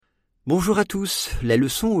Bonjour à tous, la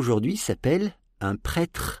leçon aujourd'hui s'appelle « Un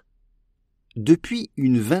prêtre ». Depuis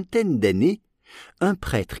une vingtaine d'années, un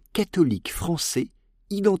prêtre catholique français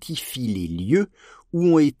identifie les lieux où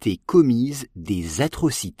ont été commises des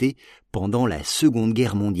atrocités pendant la Seconde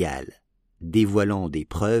Guerre mondiale, dévoilant des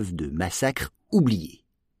preuves de massacres oubliés.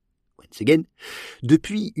 Once again,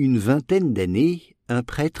 depuis une vingtaine d'années, un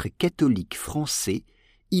prêtre catholique français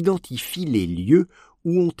identifie les lieux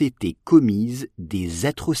où ont été commises des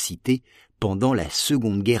atrocités pendant la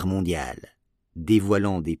Seconde Guerre mondiale,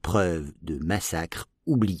 dévoilant des preuves de massacres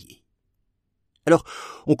oubliés. Alors,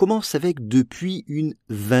 on commence avec depuis une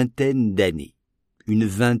vingtaine d'années. Une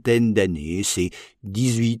vingtaine d'années, c'est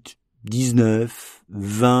 18, 19,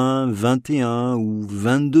 20, 21 ou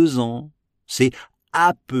 22 ans. C'est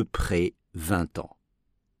à peu près 20 ans.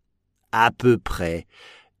 À peu près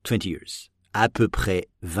 20 years. À peu près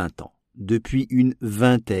 20 ans. Depuis une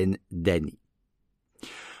vingtaine d'années.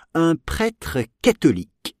 Un prêtre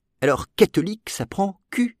catholique. Alors, catholique, ça prend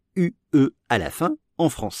Q-U-E à la fin en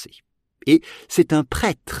français. Et c'est un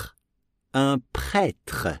prêtre. Un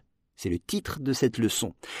prêtre. C'est le titre de cette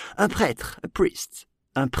leçon. Un prêtre, a priest.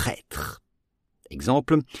 Un prêtre.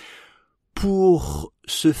 Exemple, pour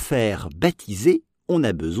se faire baptiser, on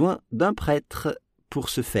a besoin d'un prêtre. Pour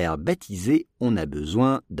se faire baptiser, on a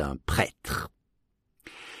besoin d'un prêtre.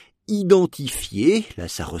 Identifier, là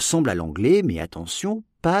ça ressemble à l'anglais, mais attention,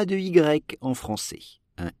 pas de Y en français.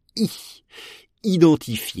 Un I.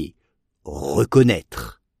 Identifier.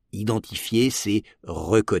 Reconnaître. Identifier, c'est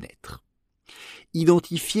reconnaître.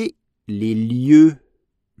 Identifier les lieux.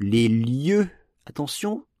 Les lieux,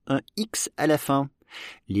 attention, un X à la fin.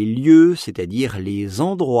 Les lieux, c'est-à-dire les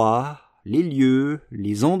endroits, les lieux,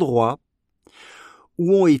 les endroits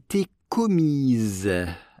où ont été commises.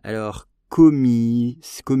 Alors,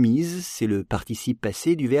 commise, c'est le participe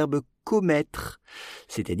passé du verbe commettre,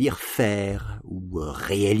 c'est-à-dire faire ou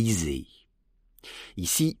réaliser.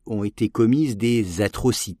 Ici ont été commises des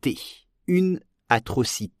atrocités. Une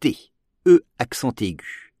atrocité, E accent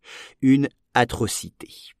aigu. Une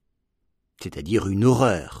atrocité, c'est-à-dire une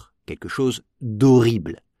horreur, quelque chose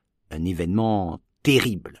d'horrible, un événement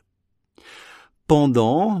terrible.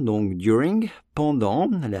 Pendant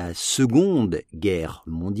la Seconde Guerre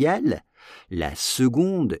mondiale,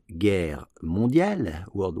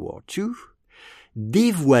 World War II,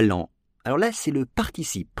 dévoilant. Alors là, c'est le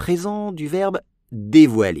participe présent du verbe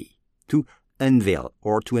dévoiler, to unveil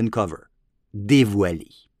or to uncover, dévoiler.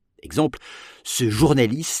 Exemple, ce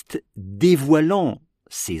journaliste dévoilant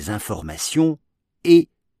ses informations est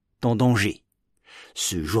en danger.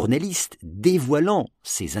 Ce journaliste dévoilant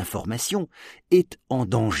ses informations est en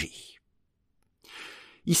danger.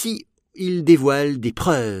 Ici, il dévoile des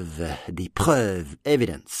preuves,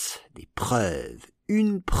 evidence,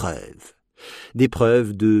 une preuve. Des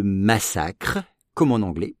preuves de massacre, comme en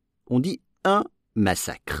anglais, on dit un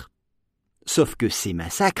massacre. Sauf que ces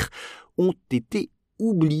massacres ont été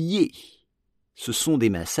oubliés. Ce sont des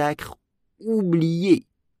massacres oubliés.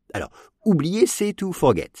 Alors, oublier, c'est to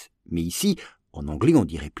forget. Mais ici, en anglais, on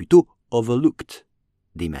dirait plutôt overlooked.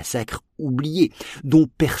 Des massacres oubliés, dont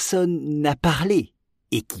personne n'a parlé,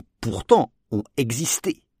 et qui pourtant ont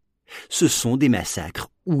existé. Ce sont des massacres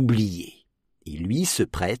oubliés. Et lui, ce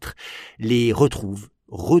prêtre, les retrouve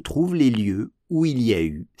les lieux où il y a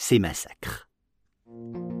eu ces massacres.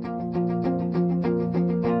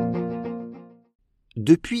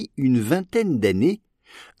 Depuis une vingtaine d'années,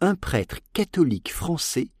 un prêtre catholique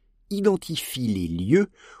français identifie les lieux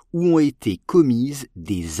où ont été commises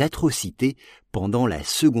des atrocités pendant la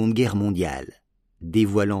Seconde Guerre mondiale,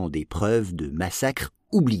 dévoilant des preuves de massacres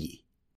oubliés.